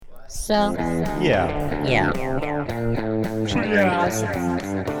So, Yeah. yeah. Who does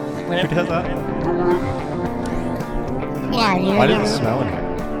that? Yeah, you Why does never, it smell in here?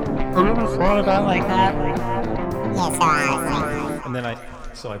 you never thought about like that? And then I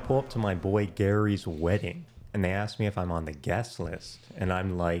pull up to my boy Gary's wedding, and they ask me if I'm on the guest list, and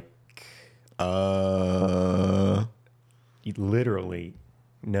I'm like, literally,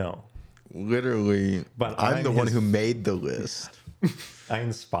 no. Literally, But I'm the one his- who made the list. I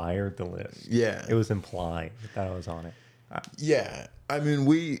inspired the list. Yeah. It was implied that I was on it. Yeah. I mean,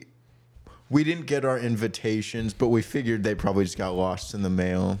 we didn't get our invitations, but we figured they probably just got lost in the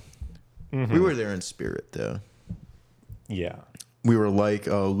mail. Mm-hmm. We were there in spirit, though. Yeah. We were like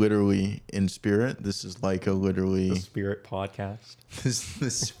literally in spirit. This is like a literally. The Spirit Podcast. This is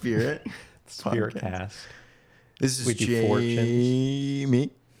the spirit. Spirit podcast. Cast. This is We do fortunes. Jamie.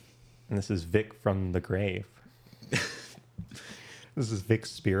 And this is Vic from the grave. This is Vic's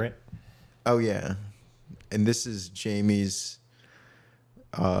spirit. Oh yeah, and this is Jamie's.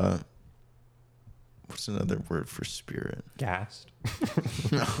 What's another word for spirit? Gassed.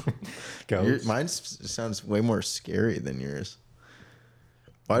 No. Ghost. Mine sounds way more scary than yours.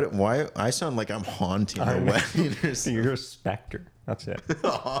 Why? I sound like I'm haunting a wedding or something. You're a specter. That's it.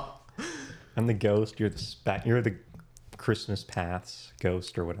 I'm the ghost. You're the You're the Christmas Paths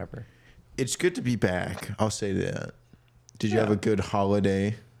ghost or whatever. It's good to be back. I'll say that. Did you have a good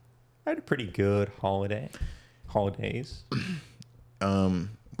holiday? I had a pretty good holidays.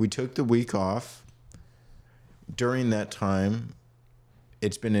 We took the week off. During that time,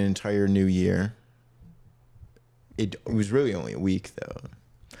 it's been an entire new year. It was really only a week, though.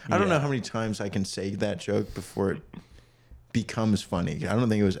 I don't know how many times I can say that joke before it becomes funny. I don't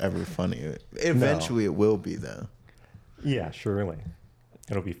think it was ever funny. Eventually, it will be, though. Yeah, surely.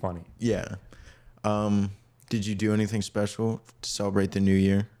 It'll be funny. Yeah. Did you do anything special to celebrate the new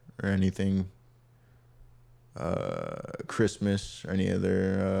year or anything? Christmas or any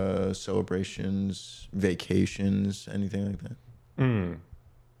other celebrations, vacations, anything like that?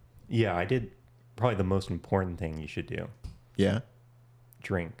 Yeah, I did probably the most important thing you should do. Yeah.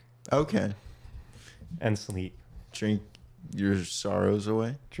 Drink. Okay. And sleep. Drink your sorrows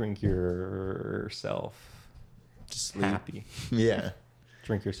away. Drink yourself Sleep. happy. Yeah.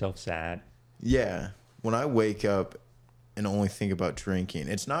 Drink yourself sad. Yeah. When I wake up and only think about drinking,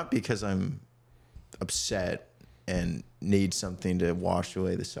 it's not because I'm upset and need something to wash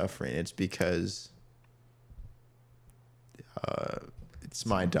away the suffering. It's because it's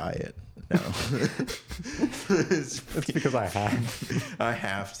my diet. No. It's because I have. I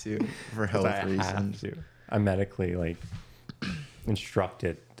have to for health I reasons. have to. I'm medically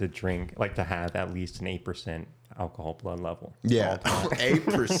instructed to drink, to have at least an 8% alcohol blood level. Yeah,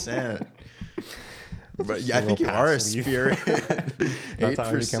 8%. But yeah, I think you Little are a pass leaf. spirit. That's how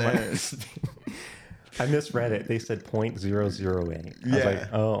I become 8%. I misread it. They said 0.008. I was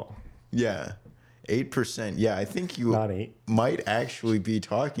like, oh, Yeah, 8%. Yeah, I think you not 8. might actually be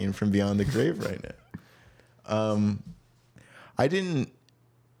talking from beyond the grave right now. I didn't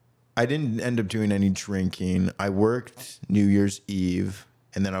end up doing any drinking. I worked New Year's Eve,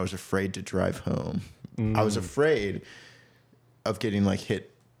 and then I was afraid to drive home. I was afraid of getting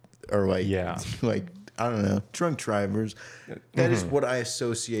hit or I don't know, drunk drivers. That is what I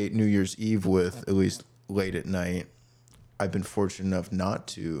associate New Year's Eve with, at least late at night. I've been fortunate enough not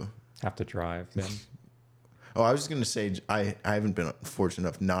to. Have to drive then. Oh, I was just going to say, I haven't been fortunate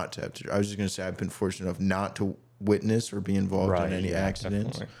enough not to have to. I was just going to say I've been fortunate enough not to witness or be involved in any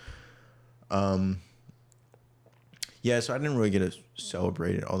accidents. Definitely. Yeah, so I didn't really get to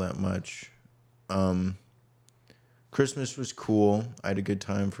celebrate it all that much. Christmas was cool. I had a good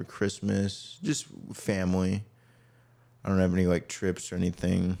time for Christmas. Just family. I don't have any trips or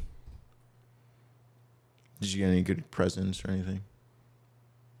anything. Did you get any good presents or anything?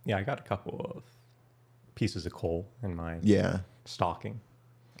 Yeah, I got a couple of pieces of coal in my stocking.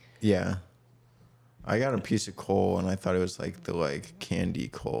 Yeah. I got a piece of coal and I thought it was the candy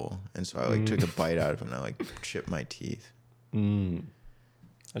coal. And so I took a bite out of it and I chipped my teeth. I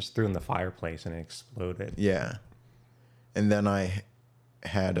just threw it in the fireplace and it exploded. Yeah. And then I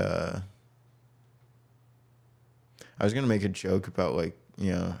had I was going to make a joke about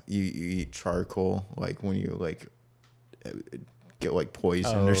you eat charcoal when you get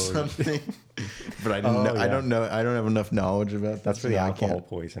poisoned or something. But I didn't know. Yeah. I don't have enough knowledge about that. That's for so the I alcohol can't.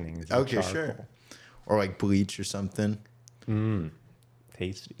 poisoning. Is Okay, charcoal. sure. Or bleach or something.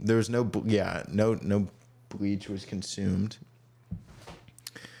 Tasty. There was no bleach was consumed.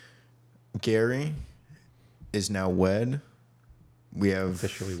 Gary is now wed. We have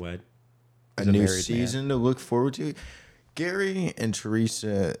Officially wed. a He's a new married season to look forward to. Gerry and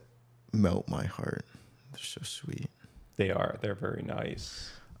Theresa melt my heart. They're so sweet. They are. They're very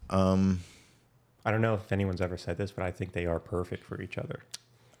nice. Um, I don't know if anyone's ever said this, but I think they are perfect for each other.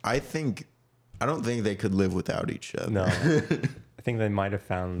 I don't think they could live without each other. No. I think they might have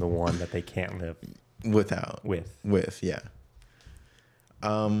found the one that they can't live Without. with. Yeah.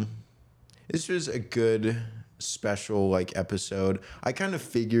 This was a good special like episode. I kind of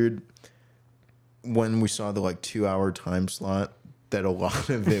figured when we saw the like 2-hour time slot that a lot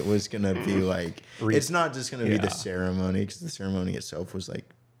of it was gonna be like it's not just gonna be the ceremony, because the ceremony itself was like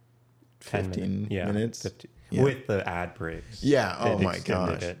 15 minutes. 50. Yeah. With the ad breaks. Yeah. Oh my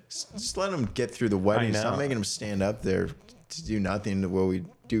gosh. Just let them get through the wedding. Stop making them stand up there to do nothing while we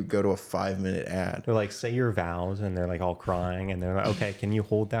go to a 5-minute ad. They're like, say your vows, and they're like all crying, and they're like, okay, can you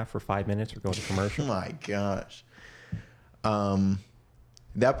hold that for 5 minutes or go to commercial? Oh my gosh.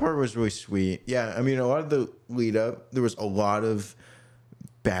 That part was really sweet. Yeah, I mean, a lot of the lead up, there was a lot of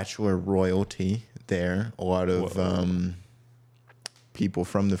Bachelor royalty there. A lot of people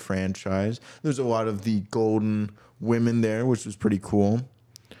from the franchise. There's a lot of the golden women there, which was pretty cool.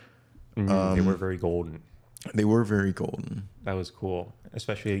 They were very golden. They were very golden. That was cool.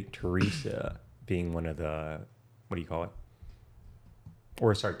 Especially Theresa being one of the, what do you call it?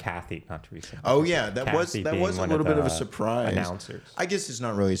 Or sorry, Kathy, not Theresa. Oh yeah, that Kathy was a little bit of a surprise. Announcers. I guess it's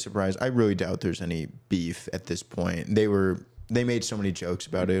not really a surprise. I really doubt there's any beef at this point. They made so many jokes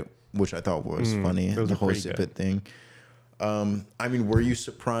about it, which I thought was funny. The whole Zip It thing. I mean, were you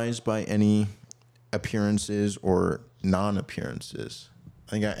surprised by any appearances or non-appearances?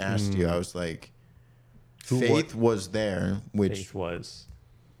 I think I asked you. I was like, Faith was there, which Faith was.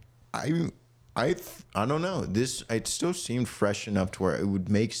 I don't know. It still seemed fresh enough to where it would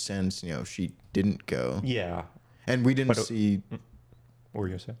make sense, if she didn't go. Yeah. And we didn't see. What were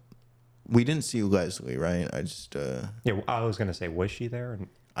you gonna say? We didn't see Leslie, right? Yeah, I was gonna say, was she there?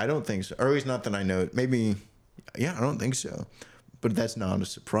 I don't think so. Or at least not that I know. Maybe. Yeah, I don't think so. But that's not a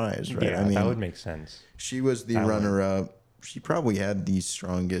surprise, right? Yeah, I mean, that would make sense. She was the runner-up. She probably had the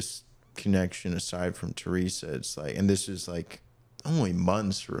strongest connection aside from Theresa. It's like, and this is like only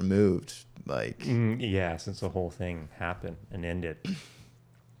months removed. Like, yeah, since the whole thing happened and ended.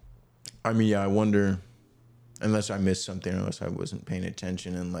 I mean, yeah, I wonder, unless I missed something, unless I wasn't paying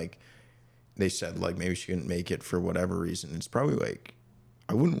attention, and like they said, like maybe she couldn't make it for whatever reason. It's probably like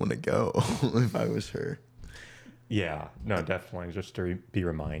I wouldn't want to go if I was her. Yeah, no, definitely, just to be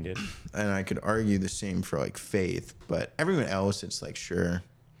reminded. And I could argue the same for like Faith, but everyone else, it's like, sure,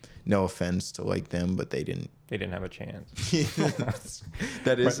 no offense to like them, but they didn't have a chance.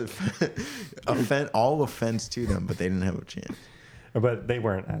 That is all offense to them, but they didn't have a chance. But they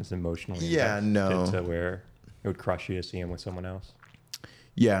weren't as emotionally invested to where it would crush you to see them with someone else.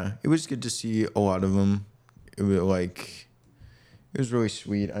 Yeah, it was good to see a lot of them. It was really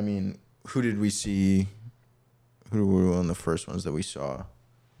sweet. I mean, who did we see? Who were one of the first ones that we saw?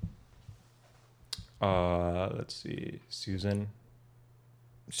 Let's see, Susan.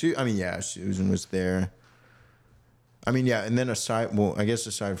 Susan was there. I mean, yeah, and then aside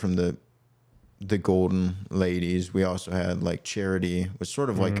from the golden ladies, we also had like Charity was sort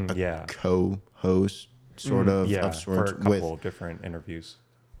of like a co-host, sort of sorts, for a couple of different interviews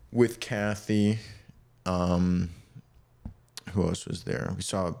with Kathy. Who else was there? We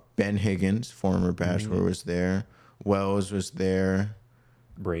saw Ben Higgins, former Bachelor, was there. Wells was there.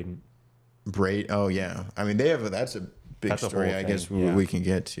 Braden. Oh yeah. I mean, that's a big story. I guess we can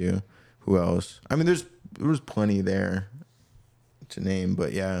get to. Who else? I mean, there was plenty there to name,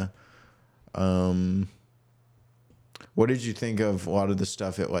 but yeah. What did you think of a lot of the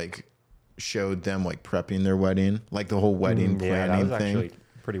stuff it like showed them like prepping their wedding, like the whole wedding planning that was thing? Actually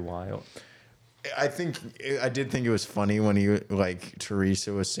pretty wild. I did think it was funny when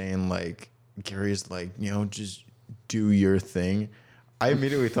Theresa was saying like Gary's like, just do your thing. I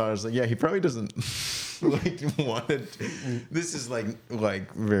immediately thought, I was like, yeah, he probably doesn't want to. This is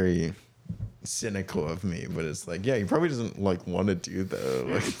like very cynical of me, but it's like, yeah, he probably doesn't want to do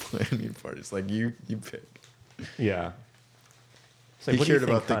the planning part. It's like you pick. Yeah. Like, he cared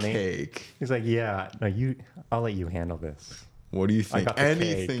about the cake. He's like, yeah, no, I'll let you handle this. What do you think?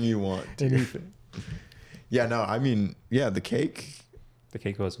 Anything cake. You want. Anything. Yeah, no, I mean, yeah, the cake. The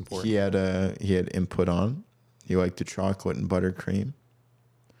cake was important. He had input on. He liked the chocolate and buttercream.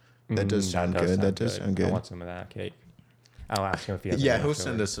 That does sound good. That does sound good. I want some of that cake. I'll ask him if he has. Yeah, he'll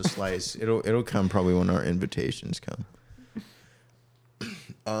send us a slice. It'll come probably when our invitations come.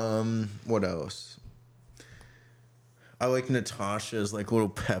 What else? I like Natasha's little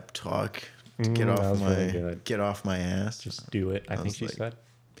pep talk to get off my ass. Just do it. I think she said.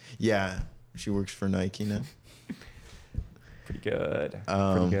 Yeah, she works for Nike now. Pretty good.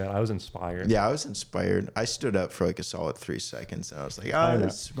 Pretty good. I was inspired. Yeah, I was inspired. I stood up for like a solid 3 seconds, and I was like, I know.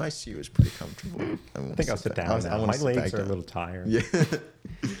 my seat was pretty comfortable. I think I'll sit down now. My legs are a little tired. Yeah.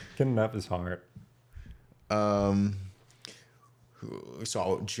 Getting up is hard. We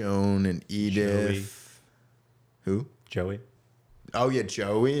saw Joan and Edith. Who? Joey. Oh, yeah,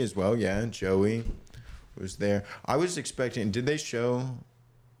 Joey as well. Yeah, Joey was there. I was expecting, did they show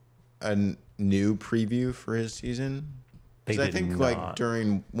a new preview for his season? Because I think like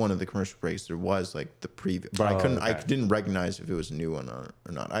during one of the commercial breaks there was like the preview, but I didn't recognize if it was a new one or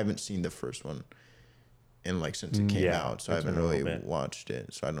not. I haven't seen the first one since it came out, so I haven't really watched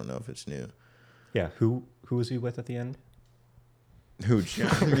it, so I don't know if it's new. Yeah, who was he with at the end? Who?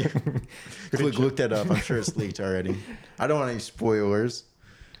 Look that up. I'm sure it's leaked already. I don't want any spoilers.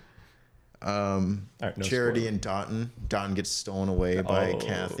 Right, no Charity spoiler. and Dotton. Dotton gets stolen away by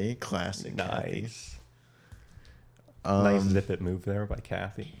Kathy. Classic. Nice. Kathy. Nice zip it move there by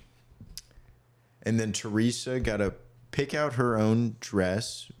Kathy. And then Theresa got to pick out her own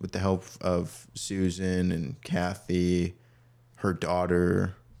dress with the help of Susan and Kathy, her daughters.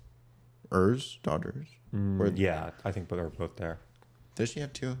 Yeah, I think they're both there. Does she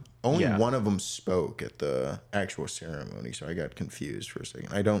have two? Only one of them spoke at the actual ceremony, so I got confused for a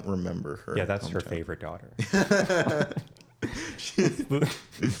second. I don't remember her. Yeah, that's her favorite daughter. She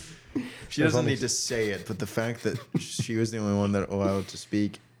doesn't need to say it, but the fact that she was the only one that allowed to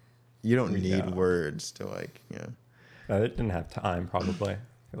speak, you don't need words to No, they didn't have time, probably.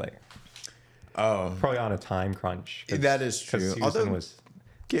 Oh, probably on a time crunch. That is true. Susan Although was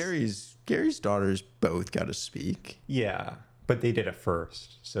Gary's daughters both got to speak. Yeah, but they did it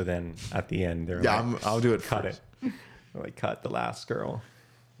first. So then at the end, they're I'll do it. Cut first. it. Cut the last girl.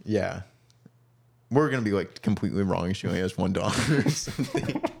 Yeah, we're gonna be completely wrong. She only has one daughter or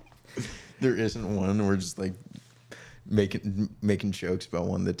something. There isn't one. We're just making jokes about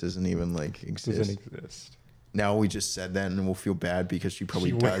one that doesn't even exist. Doesn't exist. Now we just said that, and we'll feel bad because she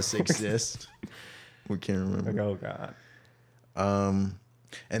probably does exist. We can't remember. Oh God.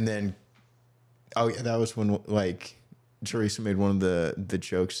 And then, that was when Theresa made one of the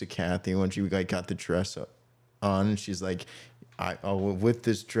jokes to Kathy when she got the dress on, and she's like, with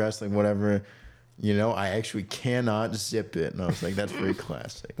this dress, whatever, I actually cannot zip it, and I was like, that's very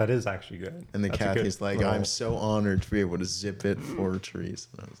classic. That is actually good. And then Kathy's like, I'm so honored to be able to zip it for Theresa,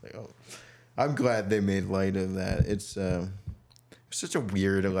 and I was like, oh, I'm glad they made light of that. It's such a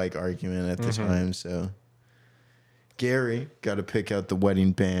weird argument at the time. So Gerry got to pick out the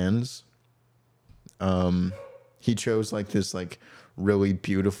wedding bands. He chose this really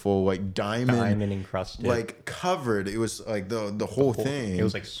beautiful diamond encrusted, covered. It was the whole thing. It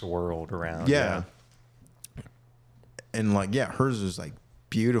was swirled around. Yeah. And hers was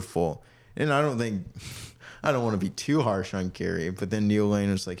beautiful. And I don't want to be too harsh on Gerry, but then Neil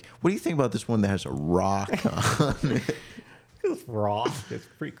Lane was like, what do you think about this one that has a rock on it? It's rock. It's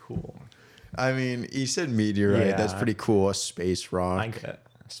pretty cool. I mean, he said meteorite. Yeah. That's pretty cool. A space rock. I get it.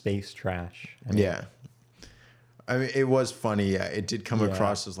 Space trash. Yeah. I mean, it was funny. Yeah, it did come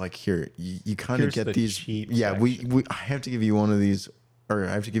across as here, you kind of get these. Yeah, we I have to give you one of these, or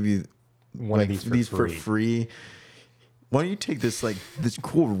I have to give you one of these for free. Why don't you take this this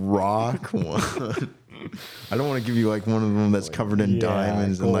cool rock one? I don't want to give you one of them that's covered in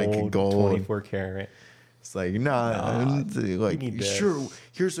diamonds and gold. 24 karat. It's sure.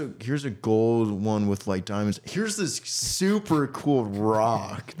 Here's a gold one with diamonds. Here's this super cool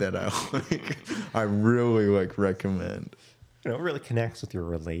rock that I really recommend. It really connects with your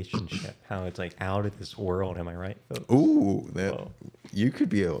relationship. How it's out of this world. Am I right, folks? Ooh, you could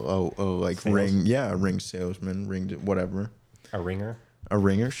be a ring. Yeah, a ring salesman, whatever. A ringer. A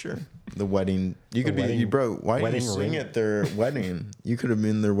ringer, sure. The wedding. You could be, bro. Why didn't you sing at their wedding? You could have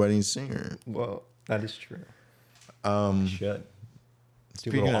been their wedding singer. Well, that is true. Should.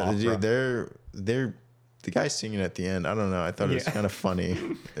 Speaking of, they're the guy singing at the end. I don't know. I thought it was kind of funny.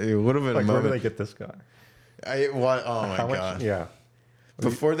 It would have been a moment. Where did they get this guy? Oh my god. Yeah.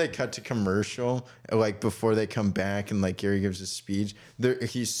 Before they cut to commercial, before they come back and Gerry gives his speech,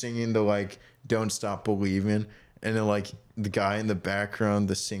 he's singing the "Don't Stop Believing," and then the guy in the background,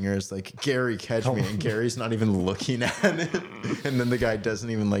 the singer is "Gerry, catch me," and Gary's not even looking at it, and then the guy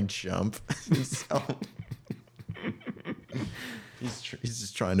doesn't even jump. So, he's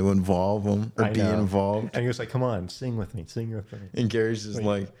just trying to involve him or be involved. And he was like, "Come on, sing with me." And Gary's just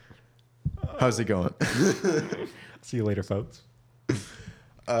how's it going? See you later, folks.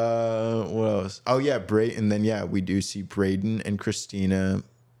 What else? Oh yeah, and then we do see Braden and Christina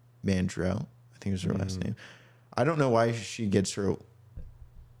Mandrell. I think is her last name. I don't know why she gets her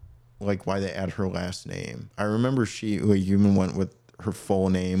like why they add her last name. I remember she like even went with her full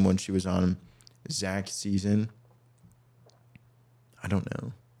name when she was on Zach's season. I don't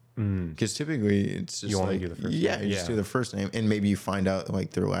know. Because typically it's just You only like do the first yeah, name. you just do the first name, and maybe you find out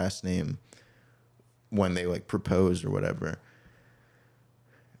like their last name when they like propose or whatever.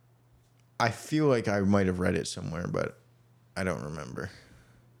 I feel like I might have read it somewhere, but I don't remember.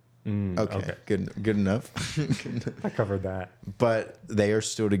 Okay. Good enough. I covered that. But they are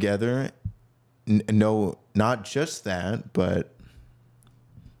still together. No, not just that, but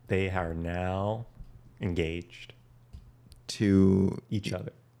They are now engaged to each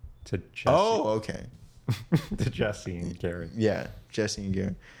other. To Jesse. Oh, okay. To Jesse and Gerry. Yeah, Jesse and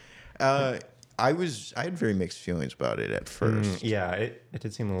Gerry. I had very mixed feelings about it at first. Yeah, it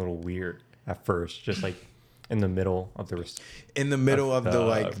did seem a little weird at first, just like in the middle of the reception, the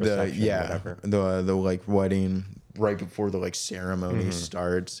like wedding, right before the like ceremony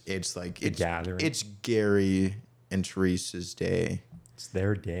starts. It's like it's gathering. It's Gerry and Theresa's day. It's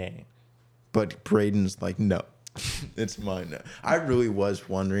their day. But Braden's like, no, it's mine now. I really was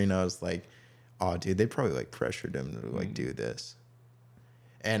wondering. I was like, oh, dude, they probably like pressured him to like do this.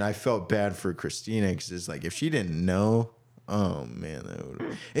 And I felt bad for Christina because it's like, if she didn't know, oh man, that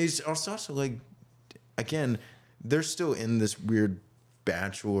would. It's also like, again, they're still in this weird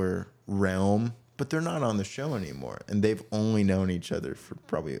bachelor realm, but they're not on the show anymore. And they've only known each other for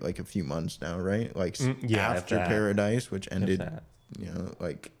probably like a few months now, right? Like after Paradise, which ended,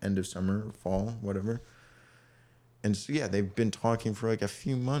 like end of summer, fall, whatever. And so, yeah, they've been talking for like a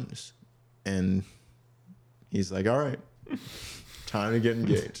few months. And he's like, all right, time to get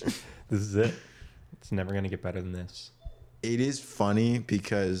engaged. This is it. It's never going to get better than this. It is funny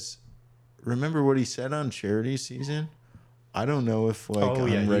because remember what he said on Charity season? I don't know if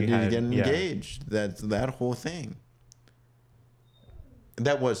I'm ready to get engaged. That's that whole thing.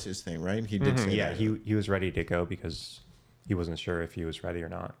 That was his thing, right? He did say that. He was ready to go because he wasn't sure if he was ready or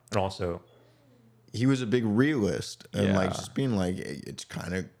not. And also, he was a big realist and like just being like, it's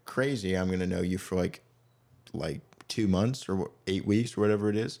kind of crazy. I'm gonna know you for like 2 months or 8 weeks or whatever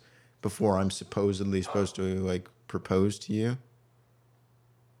it is before I'm supposedly supposed to like propose to you.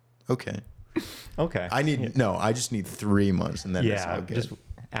 Okay. I just need 3 months and then it's all good. Just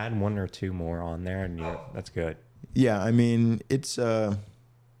add 1 or 2 more on there and that's good. Yeah, I mean it's it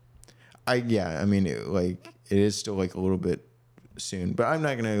is still like a little bit soon, but I'm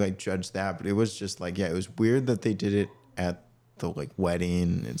not gonna like judge that. But it was just like it was weird that they did it at the like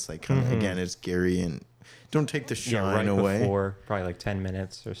wedding. It's like kind of again, it's Gerry and don't take the shine away. Before, probably like 10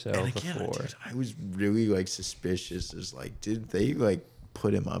 minutes or so. And again, before. I was really like suspicious. Is like, did they like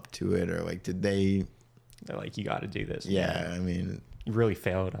put him up to it, or like did they? They're like, you got to do this. Yeah, man. I mean, you really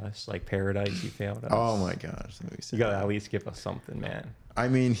failed us. Like Paradise, you failed us. Oh my gosh, you got to at least give us something, man. I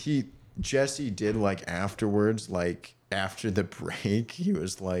mean, Jesse did like afterwards, like after the break, he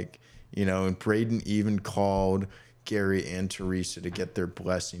was like, and Braden even called Gerry and Theresa to get their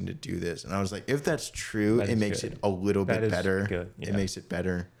blessing to do this. And I was like, if that's true, it makes it a little bit better. Good. Yeah. It makes it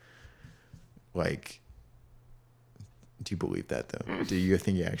better. Like, do you believe that though? Do you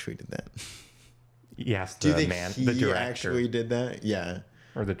think he actually did that? Yes. Do you think the director actually did that? Yeah.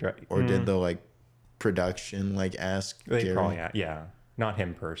 Or the director. Or did the like production like ask They Gerry? probably, not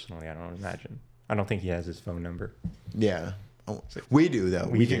him personally. I don't imagine. I don't think he has his phone number. Yeah. Oh, we do though.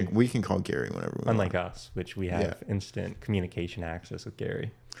 We do. can call Gerry whenever we Unlike want. us, which we have instant communication access with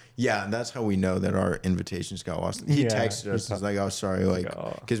Gerry. Yeah, and that's how we know that our invitations got lost. He texted us. He's like, "Oh, sorry," like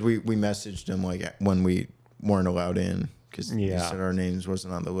because we messaged him like when we weren't allowed in because he said our names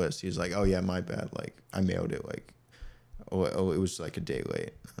wasn't on the list. He was like, "Oh yeah, my bad. Like I mailed it like it was like a day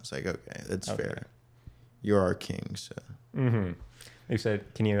late." I was like, "Okay, that's fair. You're our king." So. They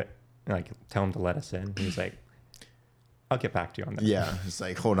said, "Can you like tell him to let us in?" He's like, "I'll get back to you on that." Yeah, it's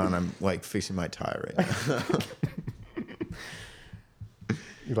like, hold on, I'm like fixing my tie right now.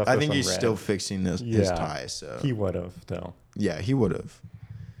 I think he's still fixing his tie. So he would have though. Yeah, he would have.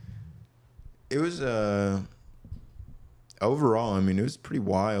 It was overall. I mean, it was pretty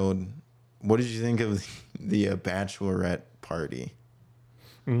wild. What did you think of the bachelorette party?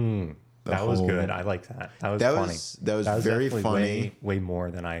 That was good. I liked that. That was funny. That was very funny. Way more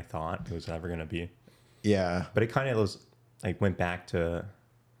than I thought it was ever going to be. Yeah. But it kind of was like went back to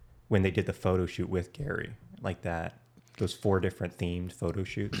when they did the photo shoot with Gerry, like that. Those 4 different themed photo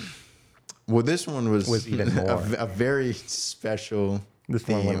shoots. Well, this one was even more a very special this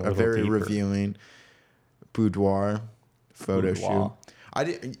theme, one went a very deeper. revealing boudoir photo shoot.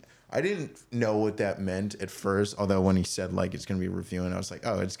 I didn't know what that meant at first, although when he said like it's gonna be reviewing, I was like,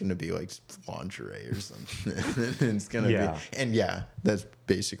 oh, it's gonna be like lingerie or something. It's gonna be, and yeah, that's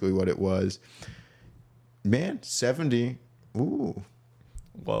basically what it was. Man, 70. Ooh,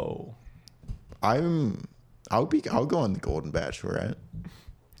 Whoa. I'll go on the Golden Bachelorette.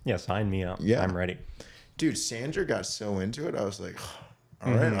 Yeah, sign me up. Yeah, I'm ready. Dude, Sandra got so into it. I was like,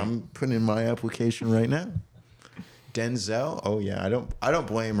 all right, I'm putting in my application right now. Denzel, oh yeah, I don't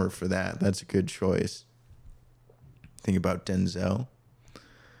blame her for that. That's a good choice. Think about Denzel.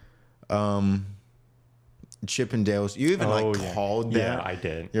 Chippendales. You even called that. Yeah, I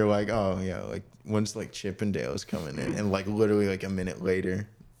did. You're like, oh yeah, like when's like Chippendales coming in, and like literally like a minute later,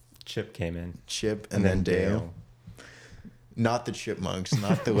 Chip came in. Chip and then Dale. Not the Chipmunks,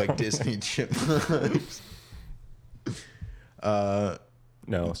 not the like Disney Chipmunks.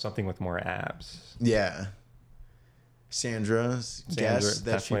 No, something with more abs. Yeah. Sandra's guest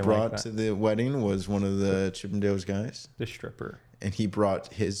that she brought to the wedding was one of the Chippendales guys. The stripper. And he brought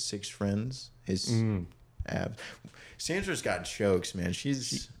his 6 friends, his abs. Sandra's got jokes, man. She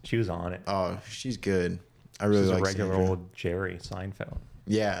was on it. Oh, she's good. I really like Sandra. She's a regular old Jerry Seinfeld.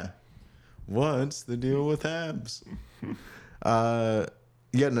 Yeah. What's the deal with abs? Yeah,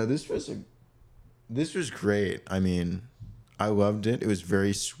 no, this was great. I mean, I loved it. It was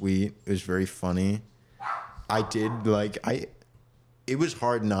very sweet. It was very funny. It was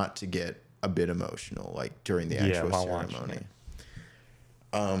hard not to get a bit emotional, like during the actual ceremony.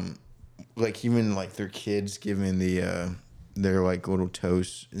 Like even like their kids giving their like little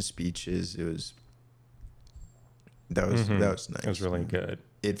toast and speeches. That was nice. It was really good.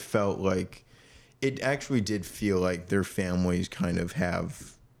 It felt like it actually did feel like their families kind of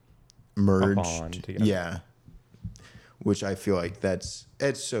have merged. A bond together. Yeah. Which I feel like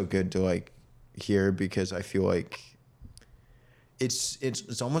it's so good to like hear, because I feel like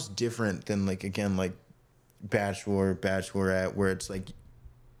it's almost different than like, again, like Bachelor, Bachelorette, where it's like,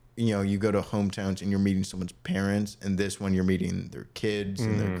 you know, you go to hometowns and you're meeting someone's parents, and this one you're meeting their kids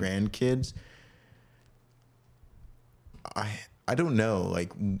and their grandkids. I don't know,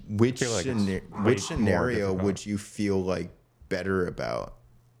 like which scenario would you feel like better about?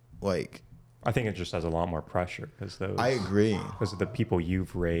 Like, I think it just has a lot more pressure because those. I agree. Those are the people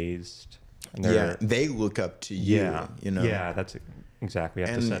you've raised. And they look up to you. Yeah, you know. Yeah, that's exactly. You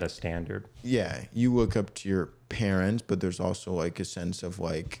have to set a standard. Yeah, you look up to your parents, but there's also like a sense of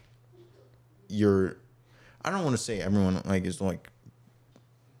like I don't want to say everyone like is like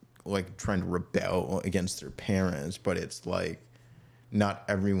trying to rebel against their parents, but it's like not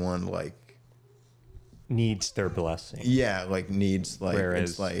everyone like needs their blessing. Yeah, like needs like.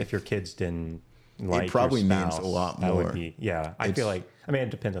 Whereas it's like, if your kids didn't like, it probably your spouse, means a lot that more. Would be, yeah, I feel like. I mean,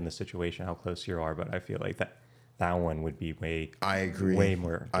 it depends on the situation, how close you are, but I feel like that one would be way. I agree. Way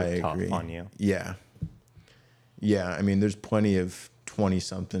more tough on you. Yeah. Yeah, I mean, there's plenty of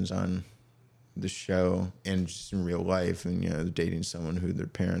 20-somethings on the show and just in real life, and you know, they're dating someone who their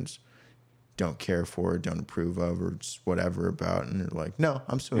parents don't care for, don't approve of, or just whatever about, and they're like, no,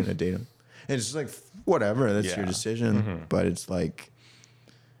 I'm still gonna date him. And it's just like, whatever, that's your decision. But it's like,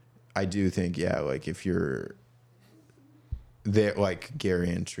 I do think, like if you're there, like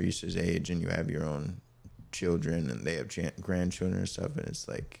Gerry and Theresa's age, and you have your own children and they have grandchildren and stuff, and it's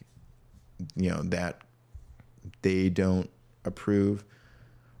like, you know, that they don't approve.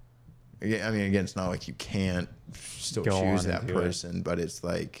 I mean, again, it's not like you can't still choose that person, but it's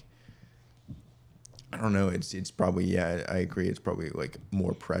like, I don't know. It's probably, I agree. It's probably like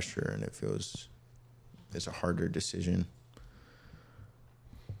more pressure, and it feels it's a harder decision.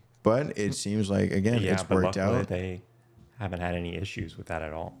 But it seems like, again, it's worked out. They haven't had any issues with that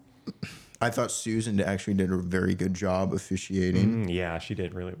at all. I thought Susan actually did a very good job officiating. Yeah, she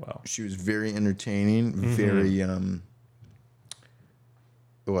did really well. She was very entertaining, very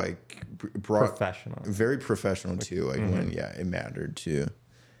professional. Very professional too. Like when it mattered too.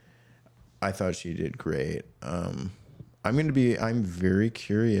 I thought she did great. I'm very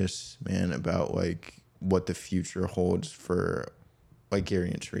curious, man, about like what the future holds for like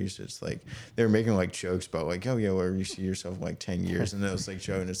Gerry and Theresa. It's like they were making like jokes about like, oh yeah, where you see yourself in like 10 years, and it was like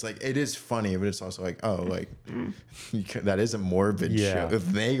joke, and it's like it is funny, but it's also like, oh, like that is a morbid show. If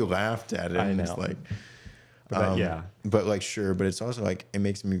they laughed at it, and it's like, but like sure, but it's also like it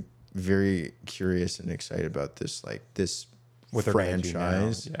makes me very curious and excited about this with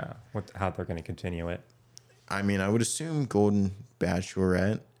franchise. How they're going to continue it. I mean, I would assume Golden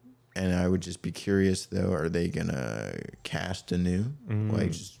Bachelorette. And I would just be curious, though, are they going to cast anew?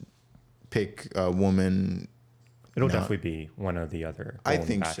 Like, just pick a woman? It'll definitely be one of the other. I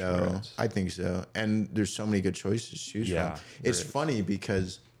think so. And there's so many good choices to choose from. It's funny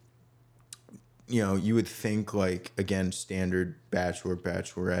because you would think like again standard bachelor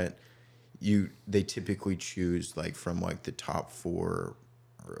bachelorette, they typically choose like from like the top 4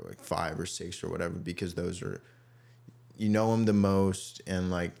 or like 5 or 6 or whatever, because those are, them the most, and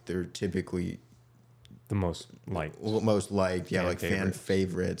like they're typically The most liked. Yeah, Fan like fan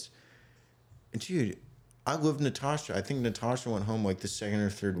favorites. And dude, I love Natasha. I think Natasha went home like the 2nd or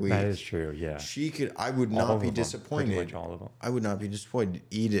 3rd week. That is true. Yeah. I would not be Pretty disappointed. much all of them. I would not be disappointed.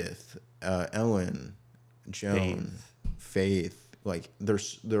 Edith, Ellen, Joan, Faith. Like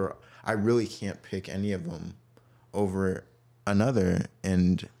I really can't pick any of them over another,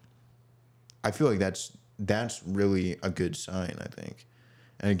 and I feel like that's really a good sign, I think.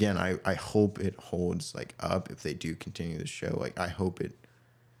 And again, I hope it holds like up if they do continue the show. Like I hope it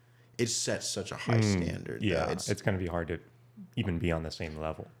sets such a high standard. Yeah, it's going to be hard to even be on the same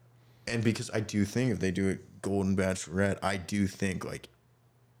level. And because I do think if they do it Golden Bachelorette, I do think like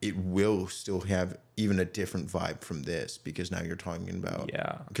it will still have even a different vibe from this, because now you're talking about,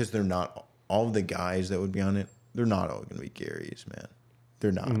 because they're not all of the guys that would be on it. They're not all going to be Garys, man.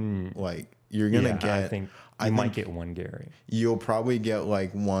 They're not. Like you're gonna get. I think you might get one Gerry. You'll probably get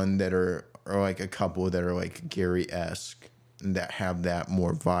like one that or like a couple that are like Gerry-esque, that have that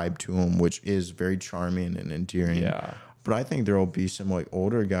more vibe to them, which is very charming and endearing. Yeah. But I think there will be some like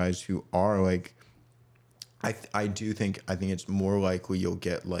older guys who are like, I think it's more likely you'll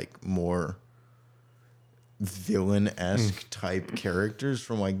get like more villain-esque type characters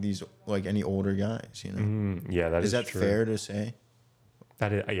from like these, like any older guys, Yeah, that is that true. fair to say?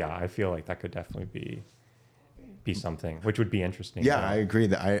 That is, yeah, I feel like that could definitely be something, which would be interesting. Yeah, though. I agree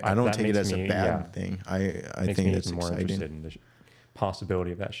that I don't that take it makes as me- a bad yeah. thing. I Makes think me it's even more exciting. interested in the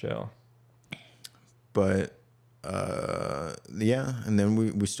possibility of that show. But yeah, and then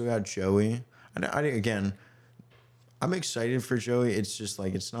we still got Joey. And again, I'm excited for Joey. It's just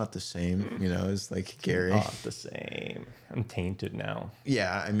like it's not the same, It's like Gerry. Not the same. I'm tainted now.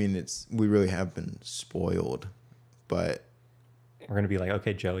 Yeah, I mean we really have been spoiled, but We're gonna be like,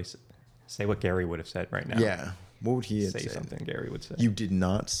 okay, Joey, say what Gerry would have said right now. yeah, what would he have say said? something Gerry would say. You did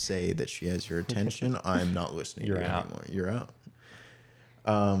not say that she has your attention. I'm not listening You're to you out. anymore. You're out.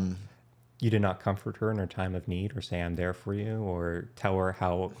 You did not comfort her in her time of need, or say I'm there for you, or tell her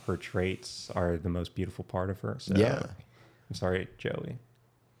how her traits are the most beautiful part of her. So, Yeah. I'm sorry, Joey.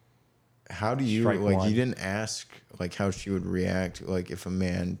 How do you Strike one. You didn't ask like how she would react like if a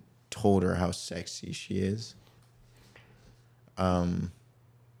man told her how sexy she is?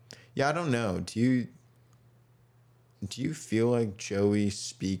 Yeah, I don't know. Do you feel like Joey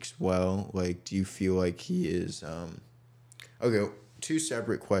speaks well? Like, do you feel like he is okay, 2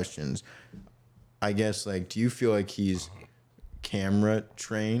 separate questions. I guess like, do you feel like he's camera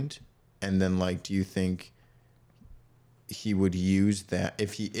trained? And then like, do you think he would use that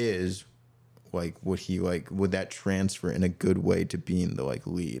if he is, like, would that transfer in a good way to being the like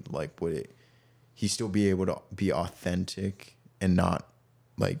lead? Like, would he still be able to be authentic and not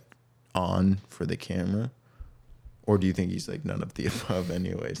like on for the camera? Or do you think he's like none of the above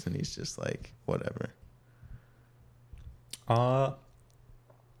anyways, and he's just like whatever? I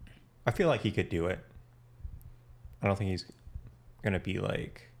feel like he could do it. I don't think he's gonna be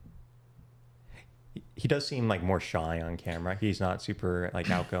like. He does seem like more shy on camera. He's not super like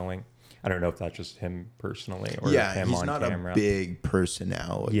outgoing. I don't know if that's just him personally or him he's on not camera. a big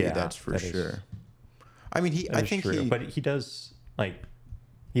personality. Yeah, that's for that is- sure. I mean, That is true, but he does like.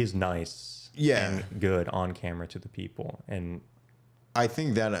 He is nice. Yeah. And good on camera to the people, and I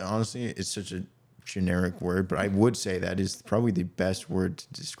think that honestly is such a generic word, but I would say that is probably the best word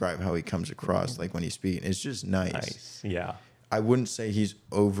to describe how he comes across. Like when he's speaking, it's just nice. Yeah. I wouldn't say he's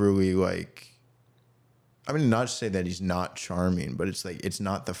overly like. I mean, not to say that he's not charming, but it's like it's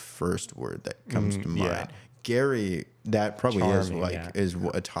not the first word that comes to mind. yeah. Gerry, that probably is Charming, like yeah. is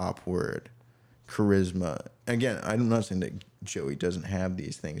a top word. Charisma. Again, I'm not saying that Joey doesn't have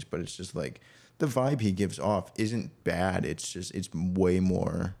these things, but it's just like the vibe he gives off isn't bad. It's just it's way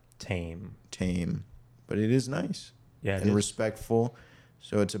more Tame. but it is nice. Yeah, it and is. respectful.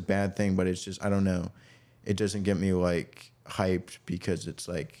 So it's a bad thing, but it's just I don't know. It doesn't get me like hyped because it's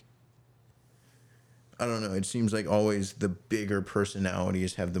like I don't know. It seems like always the bigger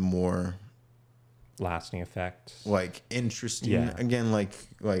personalities have the more Lasting effect. like interesting. Yeah. Again, like.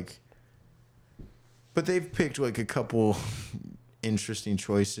 But they've picked like a couple interesting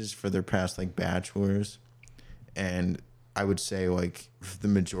choices for their past like bachelors, and I would say like the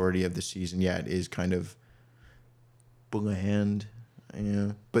majority of the season, yeah, it is kind of bland,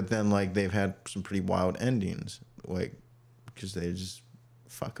 But then like they've had some pretty wild endings, like because they just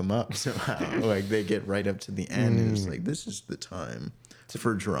fuck them up somehow. Like they get right up to the end, and it's like this is the time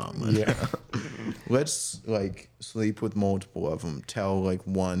for drama. Yeah. let's like sleep with multiple of them. Tell like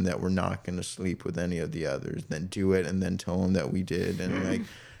one that we're not going to sleep with any of the others. Then do it, and then tell them that we did, and like,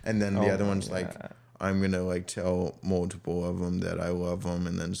 and then the other one's like, I'm going to like tell multiple of them that I love them,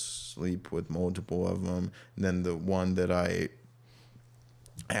 and then sleep with multiple of them. And then the one that I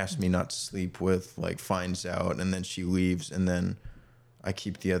asked me not to sleep with like finds out, and then she leaves, and then I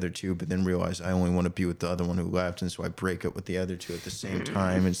keep the other two, but then realize I only want to be with the other one who left, and so I break up with the other two at the same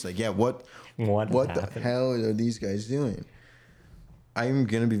time. It's like, yeah, what the hell are these guys doing? I'm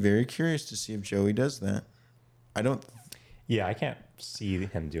gonna be very curious to see if Joey does that. I don't. Yeah, I can't see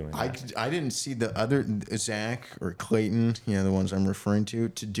him doing that. I didn't see the other Zach or Clayton, the ones I'm referring to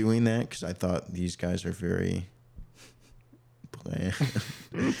doing that, because I thought these guys are very bland.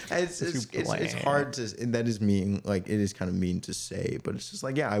 It's hard to, and that is mean, like it is kind of mean to say, but it's just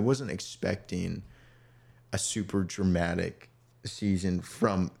like, yeah, I wasn't expecting a super dramatic season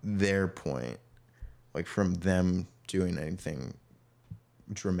from their point, like from them doing anything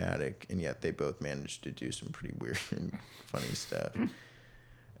dramatic, and yet they both managed to do some pretty weird and funny stuff.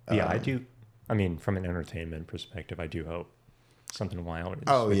 Yeah, I do. I mean, from an entertainment perspective, I do hope something wild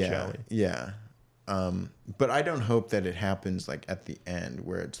is with Joey. Yeah. But I don't hope that it happens like at the end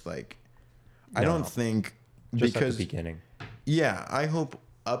where it's like, I don't think, just because at the beginning. Yeah, I hope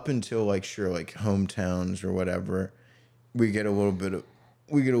up until like like hometowns or whatever, we get a little bit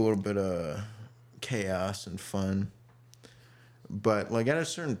of chaos and fun. But like at a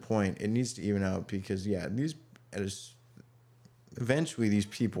certain point, it needs to even out, because eventually these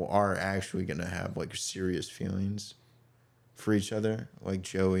people are actually going to have like serious feelings for each other, like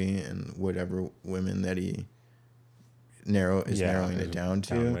Joey and whatever women that he narrowing it down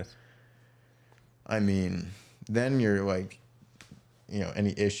to. I mean, then you're like,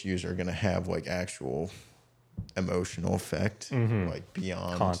 any issues are going to have like actual emotional effect, like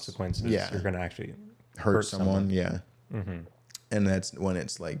beyond consequences. Yeah, you're going to actually hurt someone. Yeah. Mm-hmm. And that's when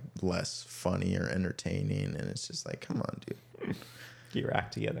it's like less funny or entertaining, and it's just like, come on, dude, get your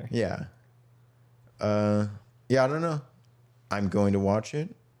act together. Yeah. I don't know. I'm going to watch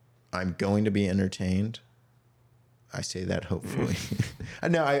it. I'm going to be entertained. I say that hopefully.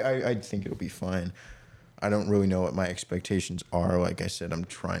 No, I think it'll be fine. I don't really know what my expectations are. Like I said, I'm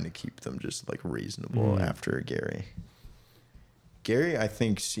trying to keep them just like reasonable after Gerry. Gerry, I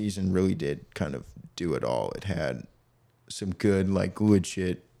think season really did kind of do it all. It had some good, like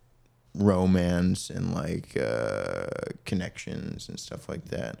legit romance and like connections and stuff like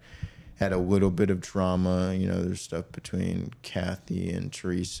that. Had a little bit of drama, there's stuff between Kathy and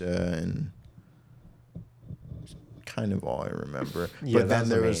Theresa, and kind of all I remember. Yeah, but then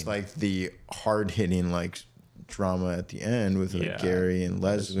there was like the hard hitting like drama at the end with like Gerry and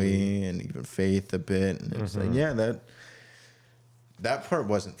Leslie and even Faith a bit, and it's like, yeah, that part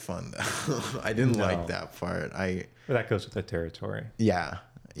wasn't fun though. I didn't like that part. But that goes with the territory. Yeah,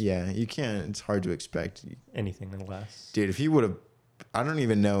 you can't. It's hard to expect anything less. Dude, if he would have, I don't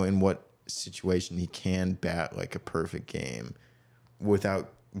even know in what situation he can bat like a perfect game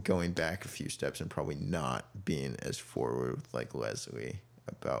without going back a few steps and probably not being as forward with like Leslie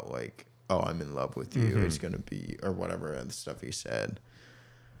about like, oh, I'm in love with you. It's gonna be, or whatever the stuff he said.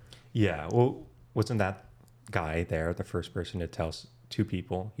 Yeah, well, wasn't that guy there the first person to tell two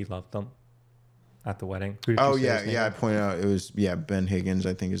people he loved them at the wedding? Oh yeah, I pointed out it was Ben Higgins.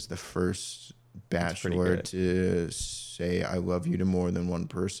 I think is the first bachelor to say I love you to more than one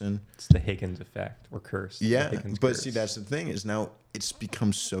person. It's the Higgins effect. We're cursed. Yeah, but see, that's the thing, is now it's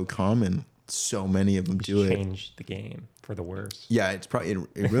become so common. So many of them do it. Changed the game for the worse. Yeah, it's probably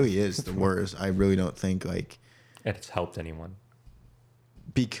it really is the worst. I really don't think like it's helped anyone.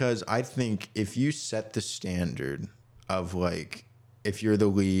 Because I think if you set the standard of like, if you're the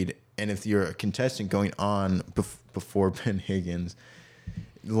lead and if you're a contestant going on before Ben Higgins,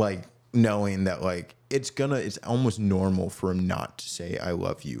 like knowing that like it's almost normal for him not to say I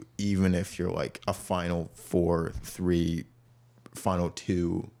love you, even if you're like a final 4, 3, final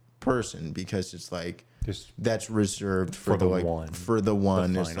 2 person, because it's like that's reserved for the one. For the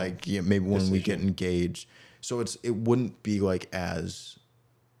one, it's like maybe when we get engaged. So it wouldn't be like as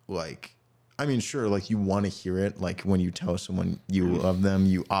like, I mean, sure, like you want to hear it, like when you tell someone you love them,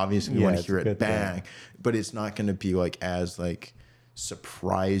 you obviously want to hear it back, but it's not going to be like as like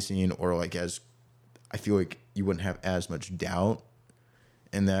surprising, or like as, I feel like you wouldn't have as much doubt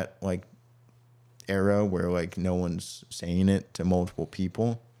in that like era where like no one's saying it to multiple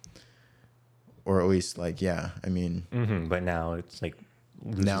people, or at least like, I mean, but now it's like,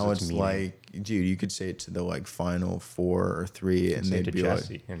 now it's meaning. Like, dude, you could say it to the like final 4 or 3, and they'd be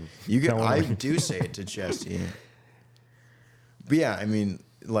Jesse, like, you could. I do say it to Jesse, but yeah, I mean,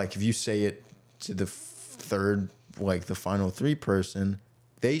 like if you say it to the third, like the final three person,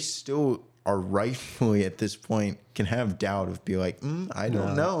 they still are rightfully at this point can have doubt of be like, I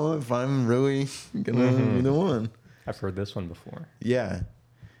don't know if I'm really gonna be the one. I've heard this one before. Yeah.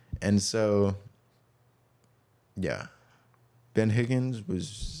 And so, yeah. Ben Higgins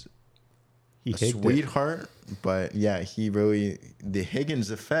was a sweetheart, but yeah, he really, the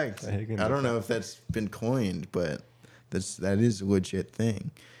Higgins effect, I don't know if that's been coined, but that is a legit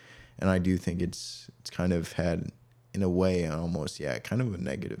thing. And I do think it's kind of had, in a way, almost, kind of a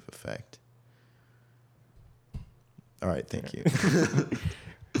negative effect. All right, thank you.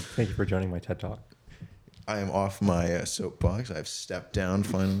 Thank you for joining my TED Talk. I am off my soapbox. I've stepped down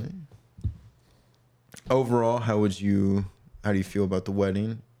finally. Overall, how do you feel about the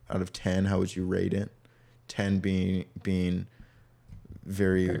wedding? Out of 10, how would you rate it? 10 being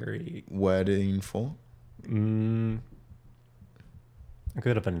very weddingful. A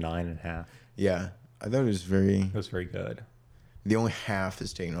good of a 9.5. Yeah, I thought it was very good. The only half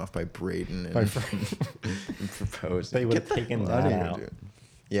is taken off by Braden and, and proposing. They would have taken that out.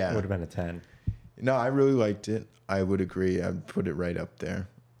 Yeah. It would have been a 10. No, I really liked it. I would agree. I'd put it right up there.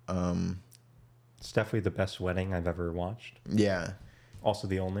 It's definitely the best wedding I've ever watched. Yeah. Also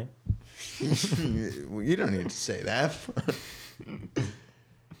the only. You don't need to say that.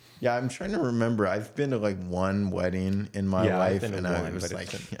 Yeah, I'm trying to remember. I've been to like one wedding in my life, and I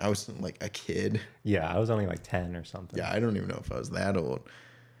was like a kid. Yeah, I was only like 10 or something. Yeah, I don't even know if I was that old.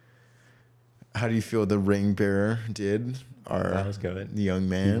 How do you feel the ring bearer did? That was good. The young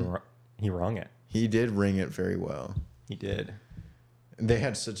man. He rung it. He did ring it very well. He did. They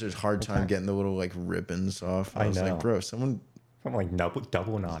had such a hard time getting the little like ribbons off. I was like, bro, someone like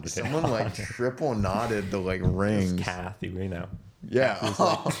double knotted. Someone like triple knotted the like rings. Kathy, we know. Yeah.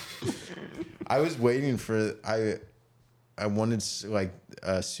 I was waiting for I wanted like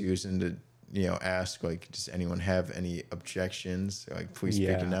Susan to ask like, does anyone have any objections? Like, please speak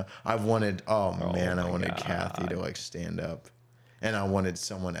it now. I wanted Kathy to like stand up, and I wanted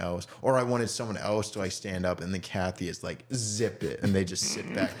someone else, or I wanted someone else to like stand up, and then Kathy is like zip it, and they just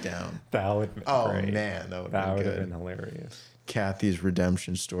sit back down. That would have been great. Man, that would have been hilarious. Kathy's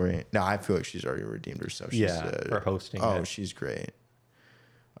redemption story. No, I feel like she's already redeemed herself. She's, for hosting. Oh, she's great.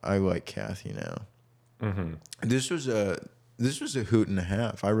 I like Kathy now. Mm-hmm. This was a hoot and a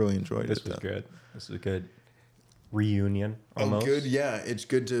half. I really enjoyed it. This was good. This was a good reunion. Almost. Oh, good. Yeah, it's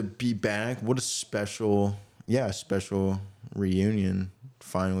good to be back. What a special reunion.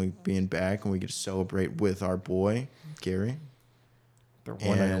 Finally being back, and we get to celebrate with our boy Gerry. The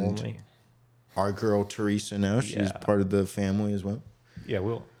one and only. Our girl Theresa now. She's part of the family as well. Yeah,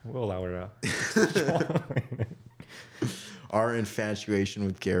 we'll allow her to. Our infatuation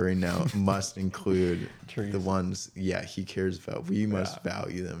with Gerry now must include Theresa. The ones he cares about. We must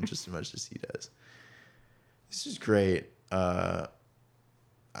value them just as much as he does. This is great. I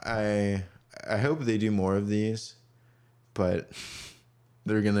hope they do more of these, but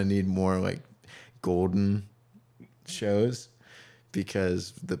they're gonna need more like golden shows,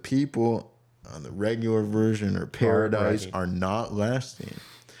 because the people on the regular version or Paradise are not lasting.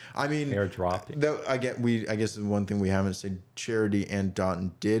 I mean, they're dropping. I guess the one thing we haven't said, Charity and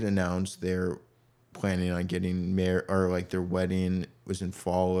Dotun did announce they're planning on getting married, or like their wedding was in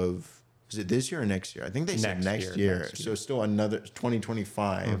fall of, is it this year or next year? I think they said next year. So still another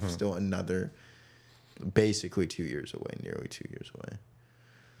 2025, still another basically 2 years away, nearly 2 years away.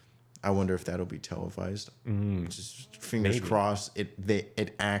 I wonder if that'll be televised. Just fingers crossed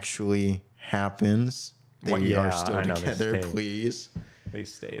it actually happens. They are still together, please. They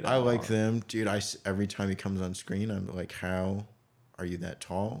stay there. I like them, dude. Every time he comes on screen, I'm like, how are you that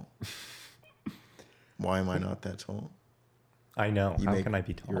tall? Why am I not that tall? I know. How can I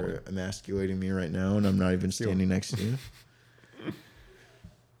be tall? You're emasculating me right now, and I'm not even standing next to you.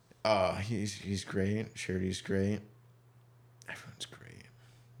 He's great. Charity's great. Everyone's great.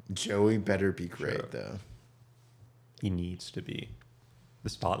 Joey better be great though. He needs to be. The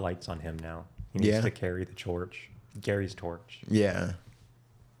spotlight's on him now. He needs to carry the torch. Gary's torch. Yeah.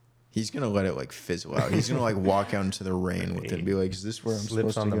 He's gonna let it like fizzle out. He's gonna like walk out into the rain with it and be like, "Is this where I'm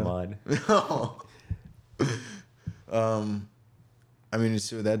supposed to go?" Slips on the mud. I mean,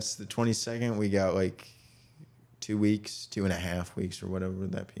 so that's the 22nd. We got like 2 weeks, 2.5 weeks, or whatever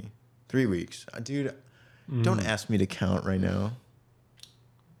would that be? 3 weeks, dude. Don't ask me to count right now.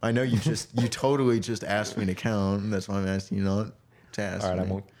 I know you totally just asked me to count, and that's why I'm asking you not to ask. All right, me.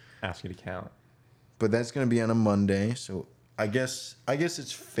 I won't ask you to count. But that's gonna be on a Monday, so I guess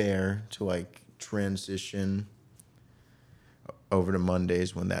it's fair to like transition over to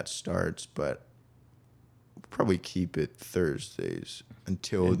Mondays when that starts, but we'll probably keep it Thursdays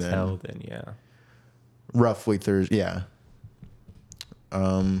until then. Until then, yeah. roughly Thursday. Yeah.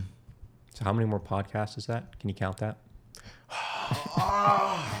 So how many more podcasts is that? Can you count that?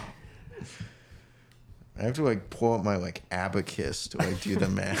 I have to like pull up my like abacus to like do the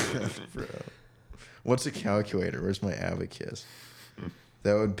math, bro. What's a calculator? Where's my abacus?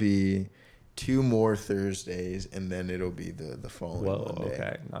 That would be 2 more Thursdays, and then it'll be the following Monday.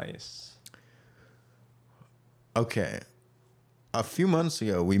 Okay, nice. Okay. A few months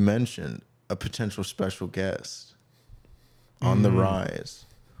ago, we mentioned a potential guest on the rise.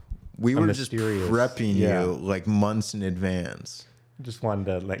 We were just prepping you like months in advance. Just wanted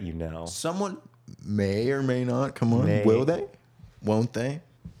to let you know. Someone may or may not come on. Will they? Won't they?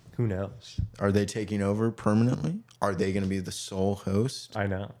 Who knows? Are they taking over permanently? Are they going to be the sole host? I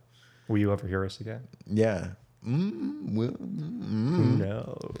know. Will you ever hear us again? Yeah. Who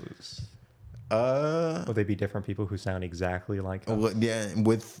knows? Will they be different people who sound exactly like us? Yeah,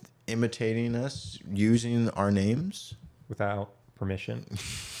 with imitating us, using our names Without permission?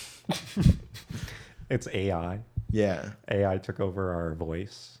 It's AI. Yeah. AI took over our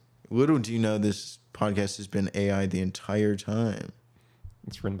voice. Little do you know, this podcast has been AI the entire time.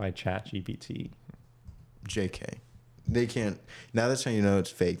 It's written by ChatGPT. JK. They can't. Now that's how you know it's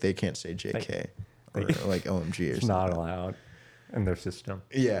fake. They can't say JK or like OMG or something. It's not allowed in their system.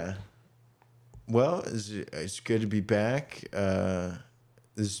 Yeah. Well, it's good to be back. This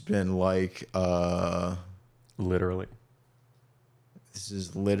has been like... Literally. This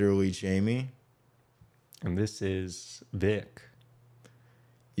is literally Jamie. And this is Vic.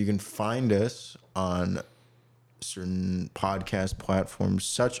 You can find us on certain podcast platforms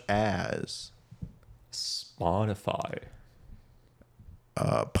such as Spotify,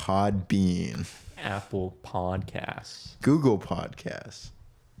 Podbean, Apple Podcasts, Google Podcasts,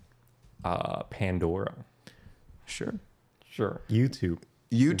 Pandora. Sure. YouTube.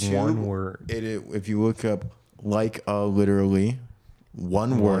 One word. If you look up literally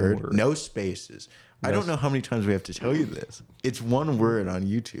one word, no spaces. I don't know how many times we have to tell you this. It's one word on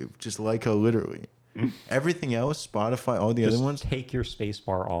YouTube, just literally. Everything else, Spotify, all the other ones. Take your space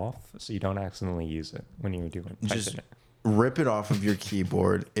bar off so you don't accidentally use it when you're doing it. Just rip it off of your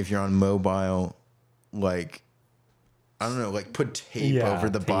keyboard. If you're on mobile, I don't know, put tape over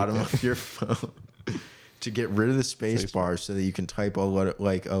the bottom of your phone to get rid of the space bar so that you can type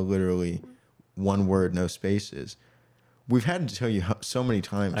literally one word, no spaces. We've had to tell you so many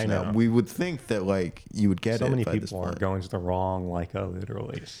times now. We would think that you would get it. So many people are going to the wrong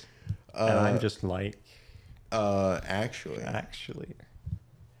literallys. And I'm just actually.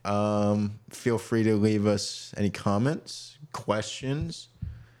 Feel free to leave us any comments, questions.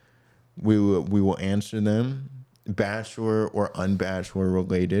 We will answer them. Bachelor or unbachelor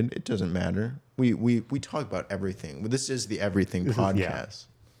related, it doesn't matter. We talk about everything. This is the Everything Podcast.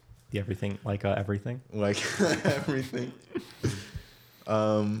 The everything, everything? Everything.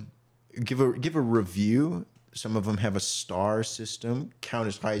 Give a review. Some of them have a star system. Count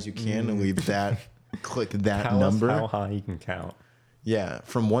as high as you can and leave that. Click that Tell number. Us how high you can count. Yeah,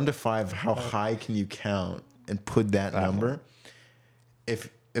 from 1 to 5, how high can you count and put that number? If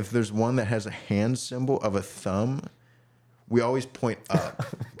there's one that has a hand symbol of a thumb, we always point up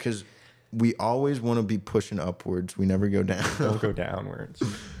because we always want to be pushing upwards. We never go down. Don't go downwards.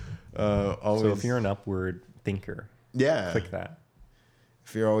 Always. So if you're an upward thinker, click that.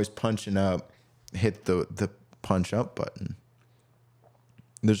 If you're always punching up, hit the punch up button.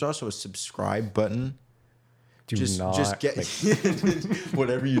 There's also a subscribe button. Just get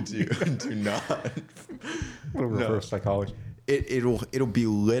whatever you do. Do not. Reverse psychology. It'll be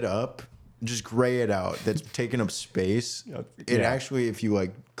lit up. Just gray it out. That's taking up space. It actually, if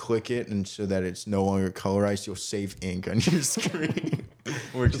you click it and so that it's no longer colorized, you'll save ink on your screen.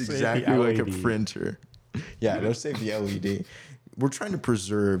 Works exactly like a printer. Yeah, it'll save the LED. We're trying to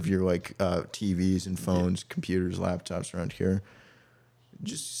preserve your TVs and phones, computers, laptops around here.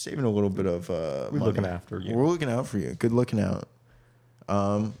 Just saving a little bit of We're money. looking after you. We're looking out for you. Good looking out.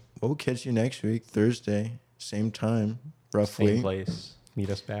 We'll catch you next week, Thursday, same time, roughly. Same place. Meet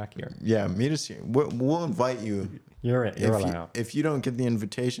us back here. Yeah, meet us here. We'll invite you. You're allowed. If you don't get the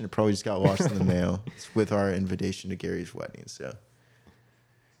invitation, it probably just got lost in the mail. It's with our invitation to Gary's wedding. So,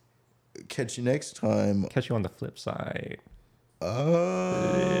 catch you next time. Catch you on the flip side.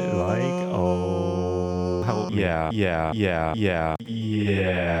 Oh. Yeah.